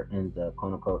were in the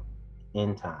quote unquote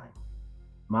end time.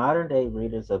 Modern day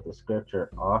readers of the scripture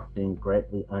often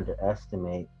greatly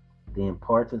underestimate the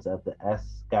importance of the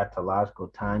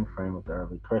eschatological time frame of the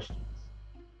early Christians.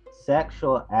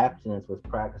 Sexual abstinence was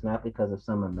practiced not because of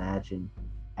some imagined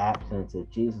abstinence of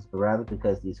Jesus, but rather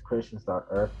because these Christians thought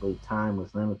earthly time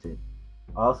was limited.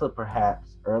 Also,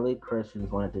 perhaps early Christians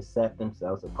wanted to set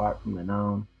themselves apart from the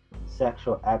known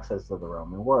sexual excess of the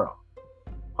Roman world.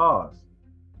 Pause.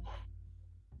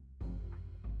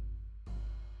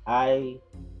 I,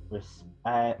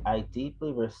 I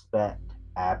deeply respect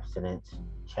abstinence,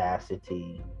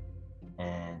 chastity,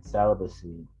 and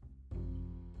celibacy,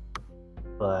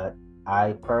 but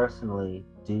I personally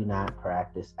do not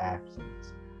practice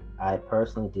abstinence. I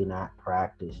personally do not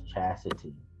practice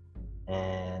chastity.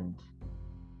 And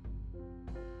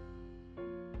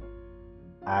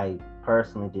I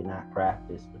personally do not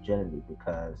practice virginity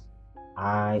because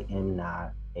I am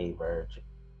not a virgin.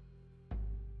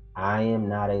 I am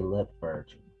not a lip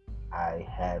virgin. I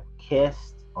have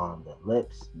kissed on the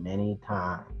lips many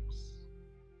times,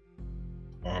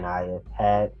 and I have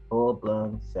had full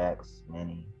blown sex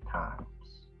many times.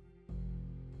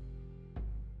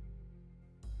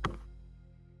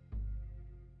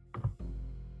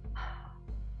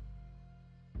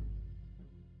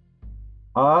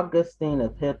 Augustine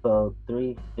of Hippo,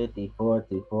 354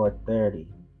 through 430,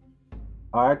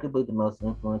 arguably the most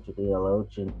influential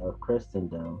theologian of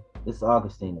Christendom, this is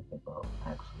Augustine of Hippo,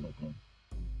 actually, again,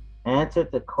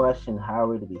 answered the question, how are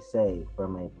we to be saved,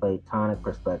 from a Platonic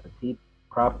perspective. He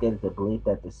propagated the belief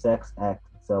that the sex act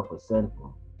itself was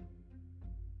sinful.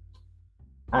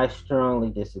 I strongly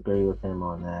disagree with him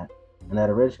on that, and that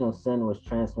original sin was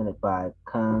transmitted by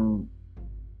concupiscence.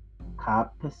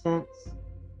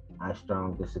 I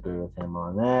strongly disagree with him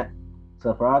on that.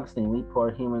 So for Augustine, we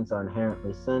poor humans are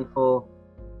inherently sinful.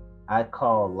 I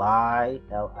call Lie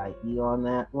on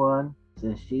that one.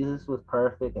 Since Jesus was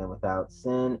perfect and without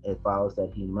sin, it follows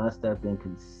that he must have been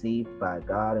conceived by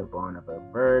God and born of a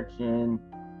virgin.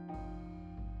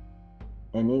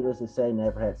 And needless to say,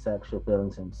 never had sexual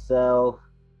feelings himself.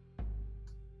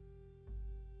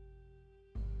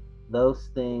 Those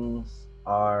things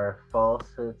are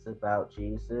falsehoods about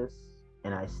Jesus,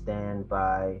 and I stand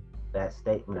by that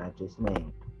statement I just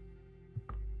made.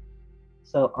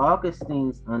 So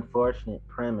Augustine's unfortunate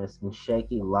premise and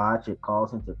shaky logic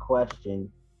calls into question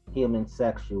human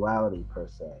sexuality per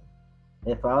se.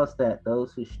 It follows that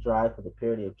those who strive for the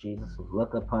purity of Jesus will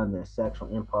look upon their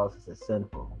sexual impulses as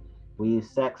sinful. We use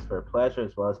sex for pleasure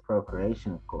as well as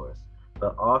procreation, of course,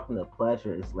 but often the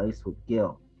pleasure is laced with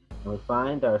guilt, and we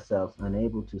find ourselves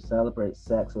unable to celebrate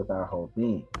sex with our whole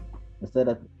being. Instead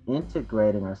of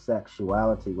integrating our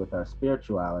sexuality with our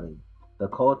spirituality, the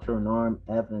cultural norm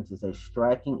evidences a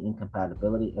striking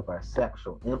incompatibility of our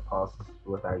sexual impulses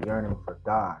with our yearning for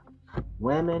God.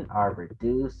 Women are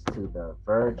reduced to the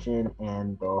virgin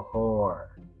and the whore.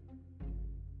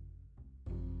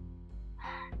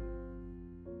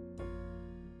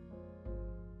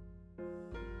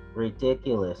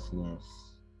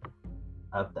 Ridiculousness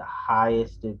of the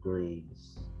highest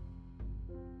degrees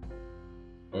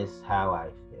is how I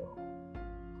feel.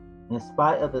 In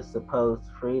spite of the supposed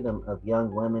freedom of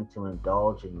young women to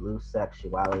indulge in loose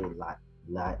sexuality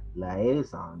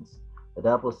liaisons, the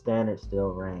double standard still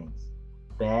reigns.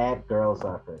 Bad girls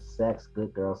are for sex,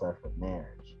 good girls are for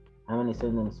marriage. How many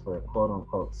synonyms for a quote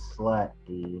unquote slut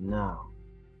do you know?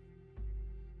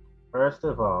 First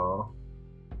of all,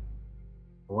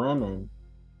 women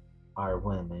are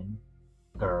women,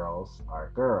 girls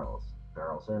are girls.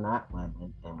 Girls are not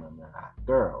women, and women are not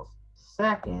girls.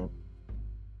 Second,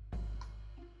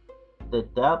 the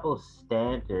double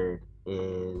standard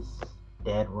is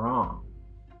dead wrong.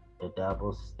 The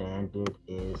double standard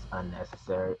is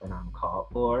unnecessary and uncalled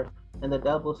for, and the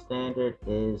double standard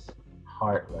is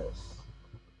heartless.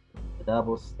 The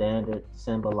double standard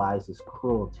symbolizes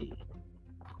cruelty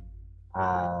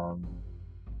um,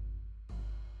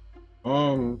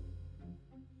 and,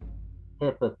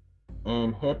 hypo-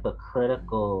 and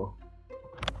hypocritical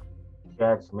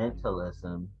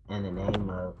Judgmentalism in the name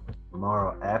of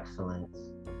moral excellence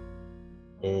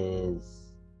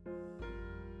is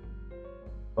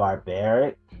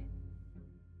barbaric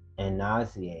and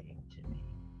nauseating to me.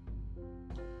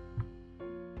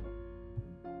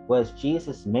 Was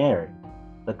Jesus married?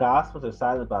 The Gospels are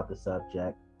silent about the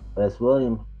subject, but as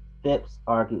William Phipps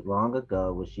argued long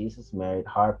ago, was Jesus married?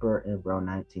 Harper in Rome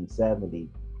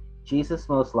 1970. Jesus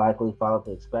most likely followed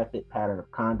the expected pattern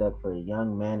of conduct for a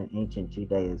young man in ancient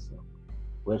Judaism,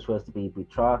 which was to be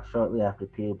betrothed shortly after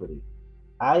puberty.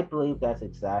 I believe that's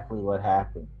exactly what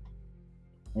happened.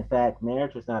 In fact,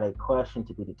 marriage was not a question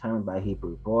to be determined by a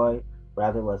Hebrew boy,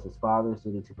 rather it was his father's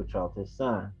duty to betroth his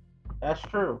son. That's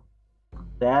true.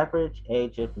 The average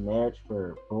age of marriage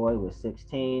for a boy was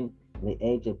 16, and the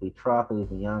age of betrothal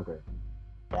even younger.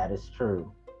 That is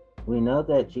true. We know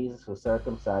that Jesus was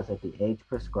circumcised at the age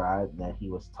prescribed and that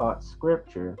he was taught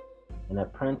scripture and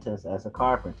apprenticed as a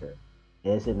carpenter.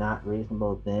 Is it not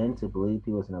reasonable then to believe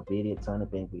he was an obedient son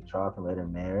of being betrothed and later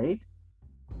married?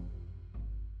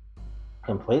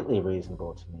 Completely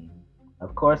reasonable to me.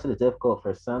 Of course, it is difficult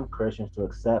for some Christians to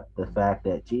accept the fact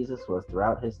that Jesus was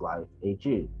throughout his life a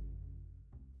Jew.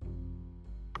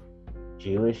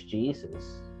 Jewish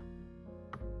Jesus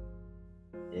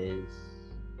is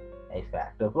a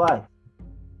fact of life.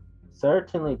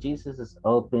 Certainly, Jesus'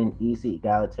 open, easy,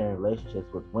 egalitarian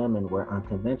relationships with women were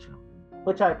unconventional,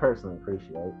 which I personally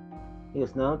appreciate. He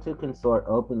is known to consort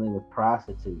openly with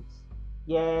prostitutes.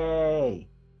 Yay!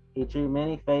 He drew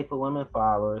many faithful women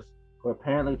followers who were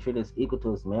apparently treated as equal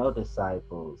to his male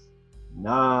disciples.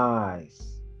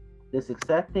 Nice! This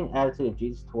accepting attitude of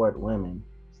Jesus toward women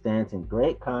stands in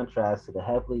great contrast to the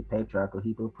heavily patriarchal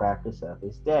Hebrew practice of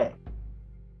his day.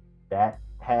 That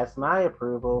has my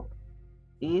approval.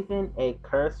 Even a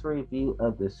cursory view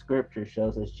of the scripture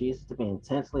shows us Jesus to be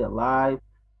intensely alive,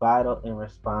 vital, and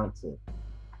responsive.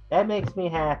 That makes me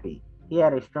happy. He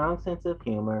had a strong sense of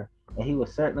humor, and he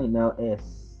was certainly no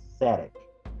ascetic.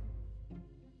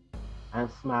 I'm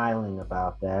smiling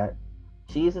about that.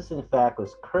 Jesus, in fact,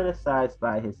 was criticized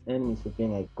by his enemies for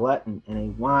being a glutton and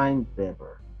a wine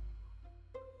bibber.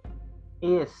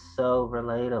 He is so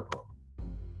relatable.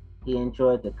 He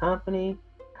enjoyed the company,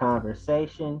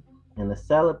 conversation, and the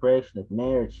celebration of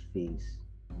marriage feasts.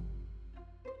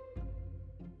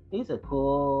 He's a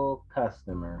cool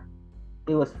customer.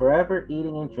 He was forever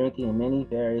eating and drinking in many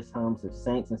various homes of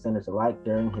saints and sinners alike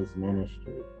during his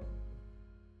ministry.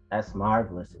 That's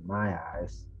marvelous in my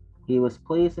eyes. He was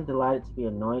pleased and delighted to be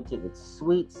anointed with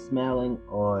sweet smelling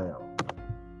oil.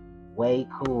 Way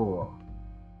cool.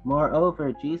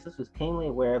 Moreover, Jesus was keenly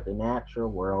aware of the natural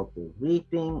world, the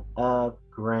reaping of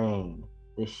grain,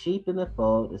 the sheep in the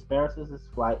fold, the sparrows'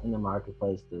 flight in the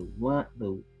marketplace, the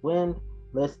wind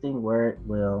listing where it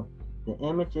will. The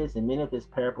images in many of his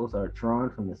parables are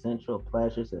drawn from the sensual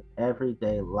pleasures of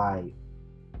everyday life.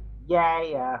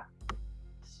 Yeah.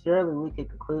 Surely we could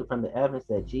conclude from the evidence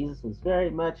that Jesus was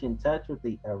very much in touch with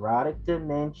the erotic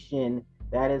dimension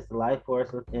that is the life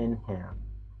force within him.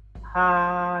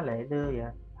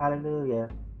 Hallelujah. Hallelujah.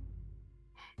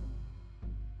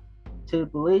 To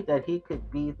believe that he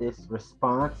could be this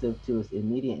responsive to his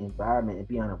immediate environment and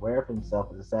be unaware of himself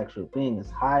as a sexual being is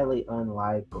highly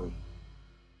unlikely.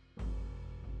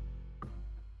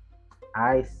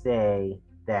 I say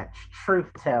that's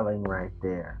truth telling right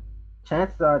there.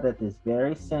 Chances are that this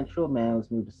very sensual man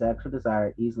was moved to sexual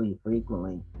desire easily and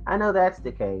frequently. I know that's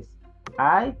the case.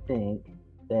 I think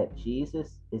that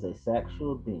Jesus is a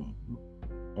sexual being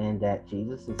and that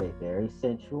Jesus is a very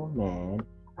sensual man.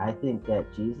 I think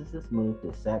that Jesus is moved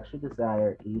to sexual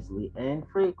desire easily and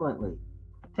frequently.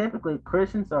 Typically,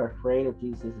 Christians are afraid of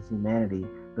Jesus' humanity,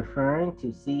 preferring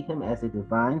to see him as a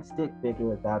divine stick figure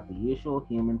without the usual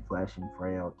human flesh and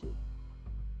frailty.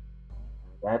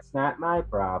 That's not my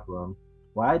problem.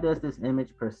 Why does this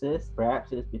image persist?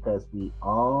 Perhaps it's because we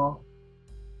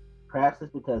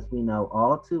know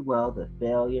all too well the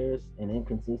failures and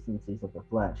inconsistencies of the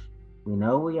flesh. We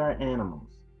know we are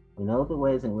animals. We know the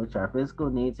ways in which our physical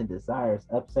needs and desires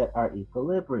upset our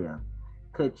equilibrium.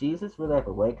 Could Jesus really have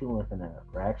awakened with an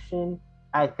erection?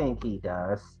 I think he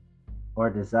does. Or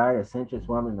desire a sensuous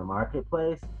woman in the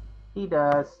marketplace? He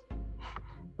does.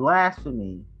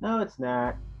 Blasphemy. No, it's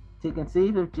not. To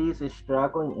conceive of Jesus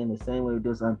struggling in the same way we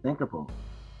do is unthinkable.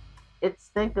 It's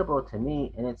thinkable to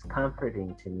me and it's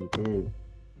comforting to me too.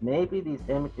 Maybe these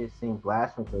images seem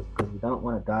blasphemous because we don't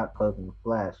want a God clothed in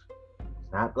flesh.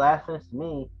 It's not blasphemous to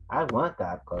me. I want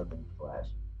God clothed in flesh.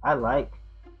 I like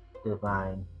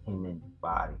divine human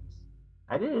bodies.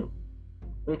 I do.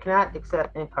 We cannot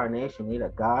accept incarnation. We need a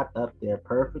God up there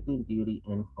perfect in beauty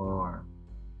and form.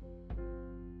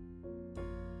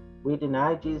 We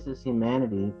deny Jesus'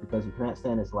 humanity because we cannot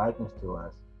stand his likeness to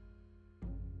us.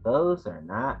 Those are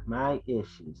not my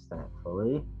issues,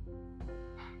 thankfully.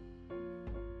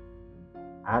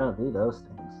 I don't do those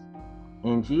things.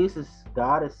 And Jesus,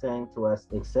 God is saying to us,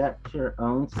 accept your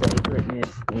own sacredness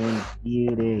and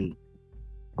beauty.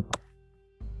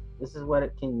 This is what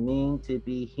it can mean to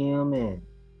be human.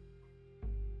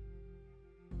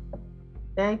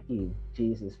 Thank you,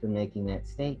 Jesus, for making that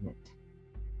statement.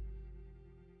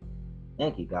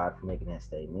 Thank you, God, for making that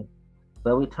statement.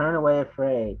 But we turn away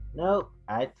afraid. Nope,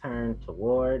 I turn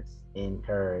towards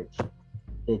encouraged.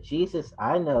 The Jesus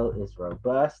I know is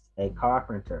robust, a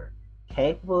carpenter,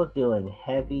 capable of doing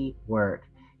heavy work.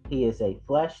 He is a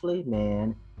fleshly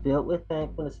man, filled with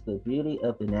thankfulness for the beauty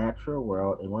of the natural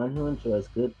world, and one who enjoys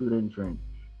good food and drink.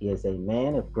 He is a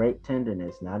man of great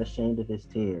tenderness, not ashamed of his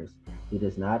tears. He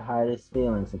does not hide his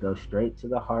feelings and goes straight to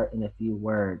the heart in a few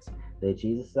words. The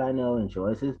Jesus I know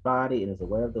enjoys his body and is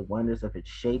aware of the wonders of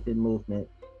its shape and movement,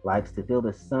 likes to feel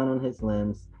the sun on his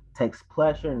limbs, takes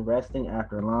pleasure in resting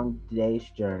after a long day's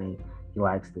journey. He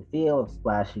likes the feel of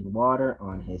splashing water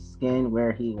on his skin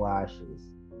where he washes.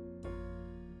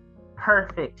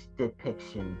 Perfect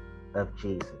depiction of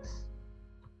Jesus.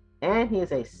 And he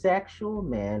is a sexual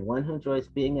man, one who enjoys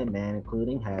being a man,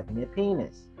 including having a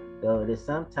penis, though it is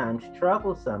sometimes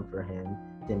troublesome for him,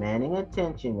 demanding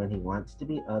attention when he wants to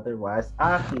be otherwise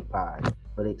occupied,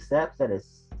 but he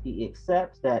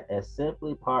accepts that as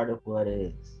simply part of what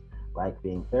it is, like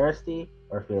being thirsty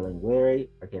or feeling weary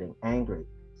or getting angry.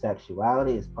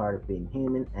 Sexuality is part of being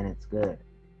human and it's good.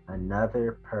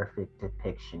 Another perfect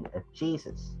depiction of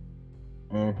Jesus.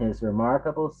 In his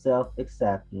remarkable self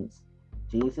acceptance,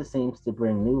 Jesus seems to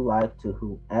bring new life to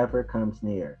whoever comes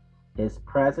near. His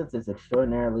presence is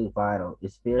extraordinarily vital,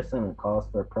 is fearsome, and calls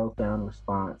for a profound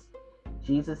response.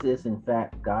 Jesus is, in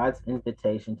fact, God's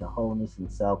invitation to wholeness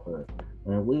and selfhood.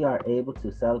 When we are able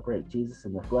to celebrate Jesus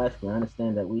in the flesh, we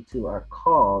understand that we too are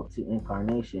called to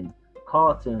incarnation,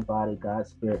 called to embody God's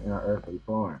Spirit in our earthly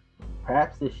form.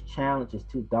 Perhaps this challenge is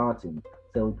too daunting,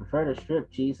 so we prefer to strip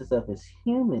Jesus of his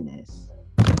humanness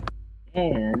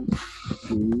and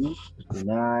to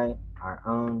deny our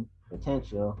own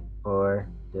potential for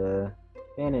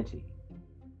divinity.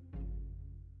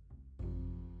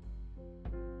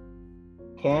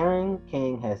 Karen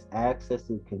King has asked us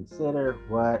to consider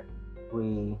what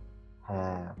we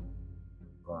have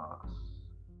lost.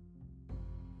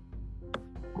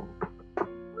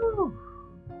 Whew.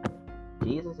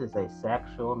 Jesus is a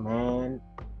sexual man.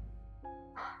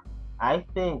 I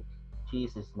think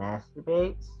Jesus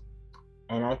masturbates.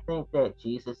 And I think that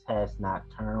Jesus has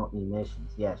nocturnal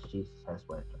emissions. Yes, Jesus has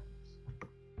wet dreams.